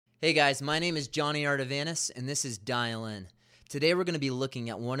Hey guys, my name is Johnny Artavanis, and this is Dial In. Today we're going to be looking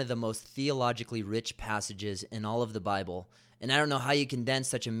at one of the most theologically rich passages in all of the Bible. And I don't know how you condense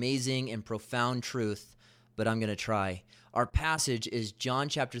such amazing and profound truth, but I'm going to try. Our passage is John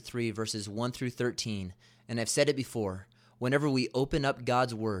chapter 3, verses 1 through 13. And I've said it before, whenever we open up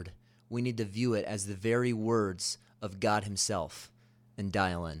God's word, we need to view it as the very words of God himself. And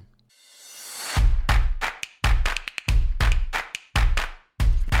dial in.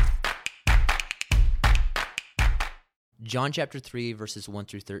 John chapter 3, verses 1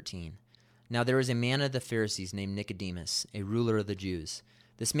 through 13. Now there was a man of the Pharisees named Nicodemus, a ruler of the Jews.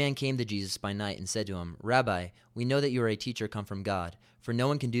 This man came to Jesus by night and said to him, Rabbi, we know that you are a teacher come from God, for no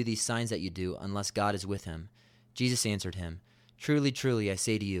one can do these signs that you do unless God is with him. Jesus answered him, Truly, truly, I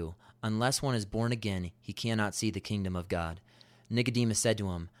say to you, unless one is born again, he cannot see the kingdom of God. Nicodemus said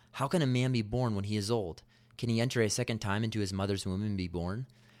to him, How can a man be born when he is old? Can he enter a second time into his mother's womb and be born?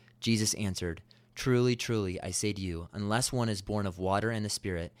 Jesus answered, Truly, truly, I say to you, unless one is born of water and the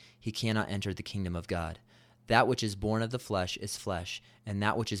Spirit, he cannot enter the kingdom of God. That which is born of the flesh is flesh, and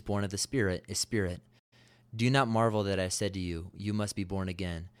that which is born of the Spirit is spirit. Do not marvel that I said to you, you must be born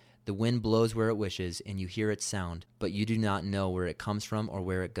again. The wind blows where it wishes, and you hear its sound, but you do not know where it comes from or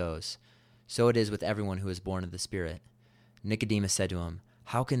where it goes. So it is with everyone who is born of the Spirit. Nicodemus said to him,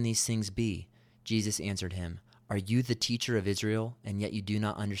 How can these things be? Jesus answered him, Are you the teacher of Israel, and yet you do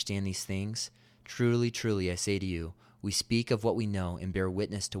not understand these things? Truly, truly, I say to you, we speak of what we know and bear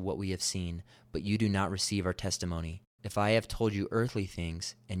witness to what we have seen, but you do not receive our testimony. If I have told you earthly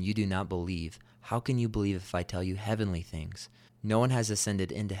things, and you do not believe, how can you believe if I tell you heavenly things? No one has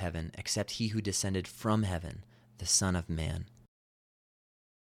ascended into heaven except he who descended from heaven, the Son of Man.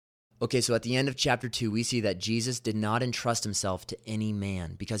 Okay, so at the end of chapter 2, we see that Jesus did not entrust himself to any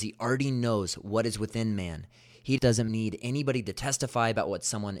man because he already knows what is within man. He doesn't need anybody to testify about what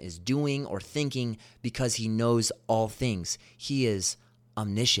someone is doing or thinking because he knows all things. He is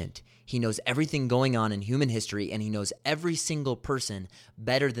omniscient. He knows everything going on in human history, and he knows every single person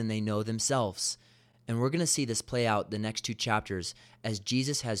better than they know themselves. And we're going to see this play out the next 2 chapters as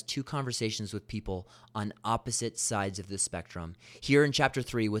Jesus has 2 conversations with people on opposite sides of the spectrum. Here in chapter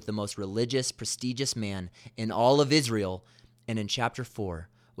 3 with the most religious, prestigious man in all of Israel, and in chapter 4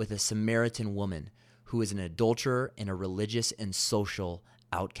 with a Samaritan woman who is an adulterer and a religious and social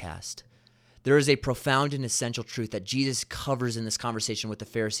outcast. There is a profound and essential truth that Jesus covers in this conversation with the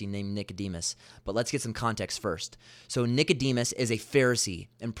Pharisee named Nicodemus. But let's get some context first. So Nicodemus is a Pharisee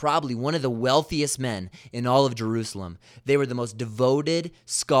and probably one of the wealthiest men in all of Jerusalem. They were the most devoted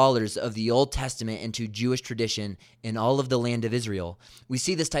scholars of the Old Testament and to Jewish tradition in all of the land of Israel. We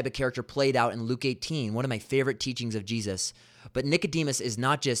see this type of character played out in Luke 18, one of my favorite teachings of Jesus. But Nicodemus is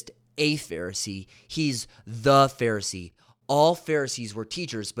not just a Pharisee, he's the Pharisee. All Pharisees were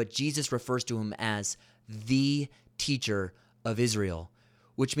teachers, but Jesus refers to him as the teacher of Israel,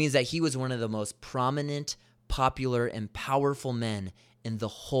 which means that he was one of the most prominent, popular, and powerful men in the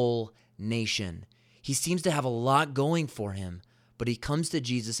whole nation. He seems to have a lot going for him, but he comes to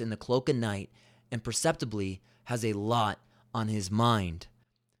Jesus in the cloak of night and perceptibly has a lot on his mind.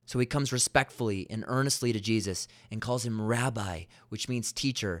 So he comes respectfully and earnestly to Jesus and calls him Rabbi, which means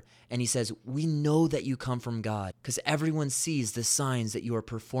teacher. And he says, we know that you come from God because everyone sees the signs that you are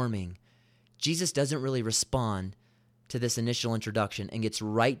performing. Jesus doesn't really respond to this initial introduction and gets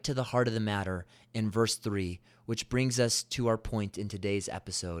right to the heart of the matter in verse 3, which brings us to our point in today's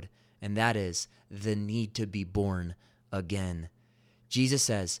episode, and that is the need to be born again. Jesus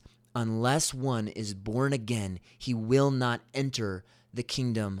says, unless one is born again, he will not enter the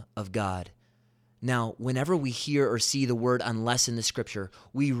kingdom of God. Now, whenever we hear or see the word unless in the scripture,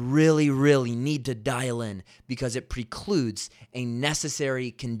 we really need to dial in because it precludes a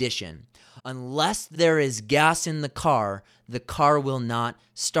necessary condition. Unless there is gas in the car will not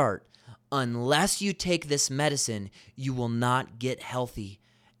start. Unless you take this medicine, you will not get healthy.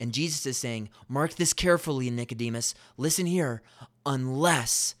 And Jesus is saying, mark this carefully, Nicodemus. Listen here.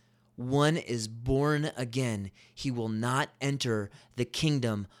 Unless one is born again, he will not enter the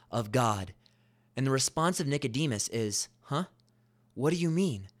kingdom of God. And the response of Nicodemus is, What do you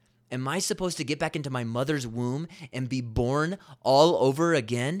mean? Am I supposed to get back into my mother's womb and be born all over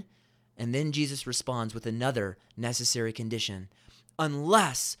again? And then Jesus responds with another necessary condition.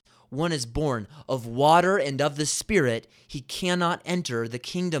 Unless one is born of water and of the Spirit, he cannot enter the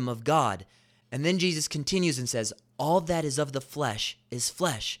kingdom of God. And then Jesus continues and says, all that is of the flesh is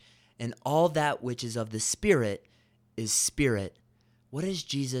flesh, and all that which is of the Spirit is spirit. What is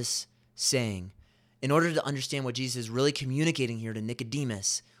Jesus saying? In order to understand what Jesus is really communicating here to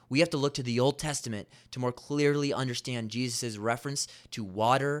Nicodemus, We have to look to the Old Testament to more clearly understand Jesus' reference to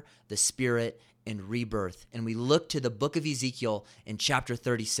water, the Spirit, and rebirth. And we look to the book of Ezekiel in chapter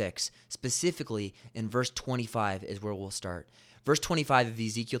 36, specifically in verse 25 is where we'll start. Verse 25 of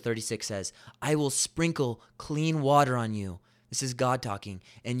Ezekiel 36 says, I will sprinkle clean water on you. This is God talking.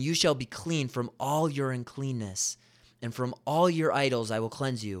 And you shall be clean from all your uncleanness. And from all your idols I will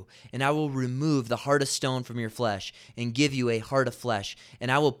cleanse you. And I will remove the heart of stone from your flesh and give you a heart of flesh.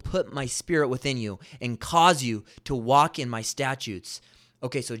 And I will put my spirit within you and cause you to walk in my statutes.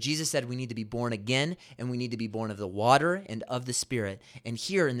 Okay, so Jesus said we need to be born again, and we need to be born of the water and of the Spirit. And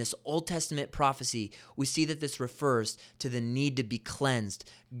here in this Old Testament prophecy, we see that this refers to the need to be cleansed.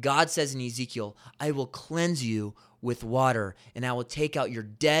 God says in Ezekiel, I will cleanse you with water, and I will take out your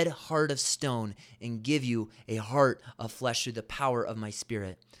dead heart of stone and give you a heart of flesh through the power of my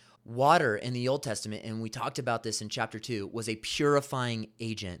Spirit. Water in the Old Testament, and we talked about this in chapter 2, was a purifying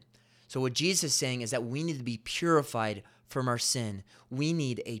agent. So what Jesus is saying is that we need to be purified from our sin. We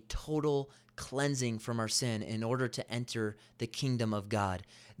need a total cleansing from our sin in order to enter the kingdom of God.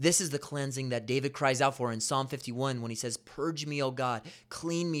 This is the cleansing that David cries out for in Psalm 51 when he says, purge me, O God,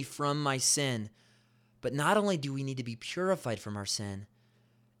 clean me from my sin. But not only do we need to be purified from our sin,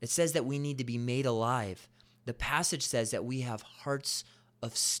 it says that we need to be made alive. The passage says that we have hearts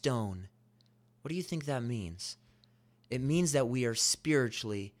of stone. What do you think that means? It means that we are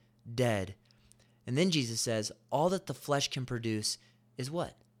spiritually dead. And then Jesus says, all that the flesh can produce is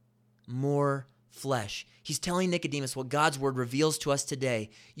what? More flesh. He's telling Nicodemus what God's word reveals to us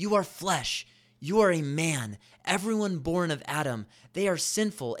today. You are flesh. You are a man. Everyone born of Adam, they are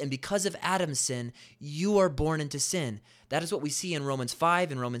sinful. And because of Adam's sin, you are born into sin. That is what we see in Romans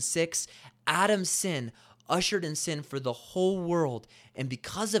 5 and Romans 6. Adam's sin ushered in sin for the whole world. And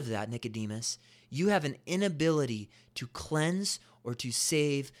because of that, Nicodemus, you have an inability to cleanse or to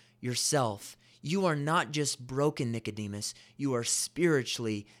save yourself. You are not just broken, Nicodemus. You are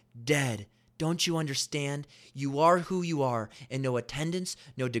spiritually dead. Don't you understand? You are who you are, and no attendance,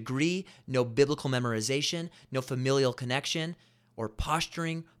 no degree, no biblical memorization, no familial connection, or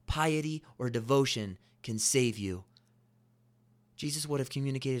posturing, piety, or devotion can save you. Jesus would have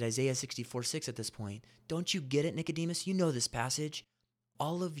communicated Isaiah 64:6 at this point. Don't you get it, Nicodemus? You know this passage.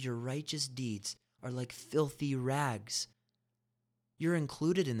 All of your righteous deeds are like filthy rags. You're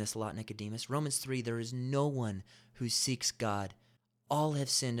included in this lot, Nicodemus. Romans 3, there is no one who seeks God. All have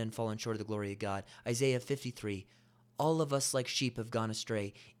sinned and fallen short of the glory of God. Isaiah 53, all of us like sheep have gone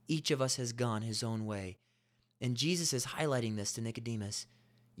astray. Each of us has gone his own way. And Jesus is highlighting this to Nicodemus.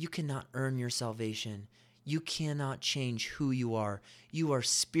 You cannot earn your salvation. You cannot change who you are. You are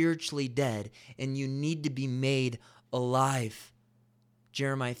spiritually dead, and you need to be made alive.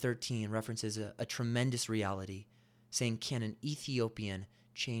 Jeremiah 13 references a tremendous reality, saying, can an Ethiopian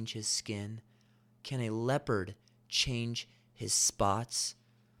change his skin? Can a leopard change his spots?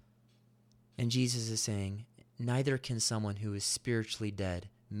 And Jesus is saying, neither can someone who is spiritually dead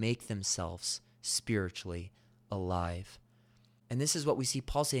make themselves spiritually alive. And this is what we see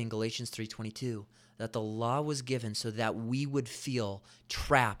Paul say in Galatians 3:22, that the law was given so that we would feel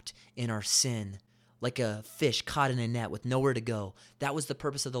trapped in our sin, like a fish caught in a net with nowhere to go. That was the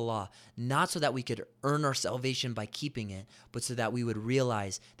purpose of the law, not so that we could earn our salvation by keeping it, but so that we would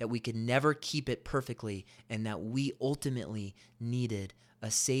realize that we could never keep it perfectly and that we ultimately needed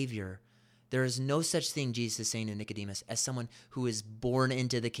a Savior. There is no such thing, Jesus is saying to Nicodemus, as someone who is born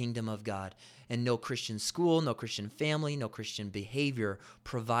into the kingdom of God. And no Christian school, no Christian family, no Christian behavior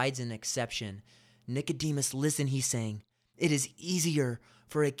provides an exception. Nicodemus, listen, he's saying, it is easier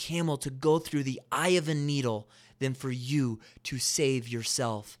for a camel to go through the eye of a needle than for you to save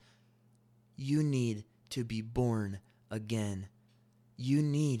yourself. You need to be born again. You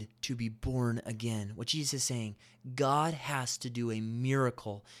need to be born again. What Jesus is saying, God has to do a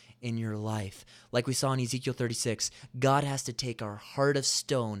miracle in your life. Like we saw in Ezekiel 36, God has to take our heart of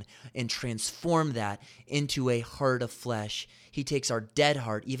stone and transform that into a heart of flesh. He takes our dead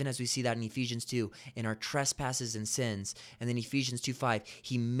heart, even as we see that in Ephesians 2, in our trespasses and sins. And then Ephesians 2:5,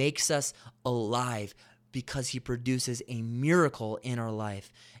 he makes us alive because he produces a miracle in our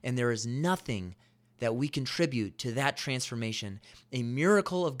life. And there is nothing that we contribute to that transformation. A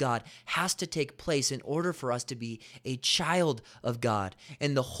miracle of God has to take place in order for us to be a child of God.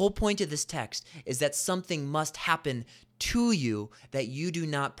 And the whole point of this text is that something must happen to you that you do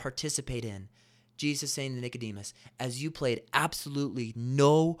not participate in. Jesus saying to Nicodemus, as you played absolutely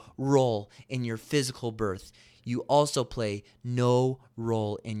no role in your physical birth, you also play no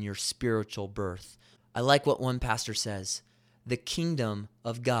role in your spiritual birth. I like what one pastor says. The kingdom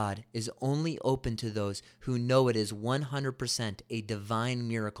of God is only open to those who know it is 100% a divine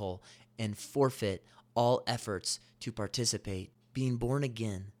miracle and forfeit all efforts to participate. Being born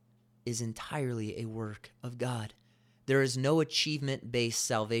again is entirely a work of God. There is no achievement-based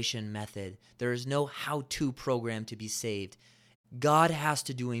salvation method. There is no how-to program to be saved. God has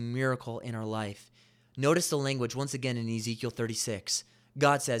to do a miracle in our life. Notice the language once again in Ezekiel 36.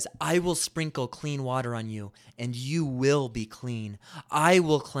 God says, I will sprinkle clean water on you, and you will be clean. I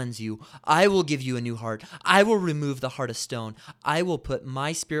will cleanse you. I will give you a new heart. I will remove the heart of stone. I will put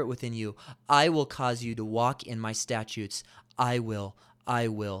my spirit within you. I will cause you to walk in my statutes. I will, I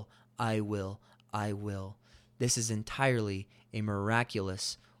will, I will, I will. This is entirely a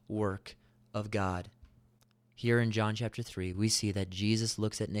miraculous work of God. Here in John chapter 3, we see that Jesus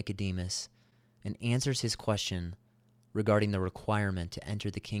looks at Nicodemus and answers his question regarding the requirement to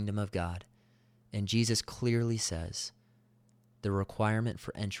enter the kingdom of God. And Jesus clearly says, the requirement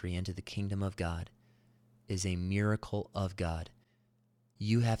for entry into the kingdom of God is a miracle of God.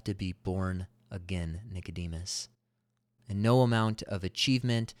 You have to be born again, Nicodemus. And no amount of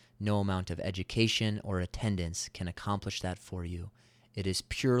achievement, no amount of education or attendance can accomplish that for you. It is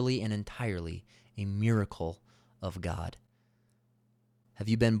purely and entirely a miracle of God. Have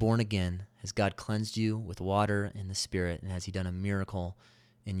you been born again? Has God cleansed you with water and the Spirit? And has He done a miracle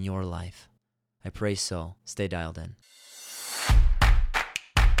in your life? I pray so. Stay dialed in.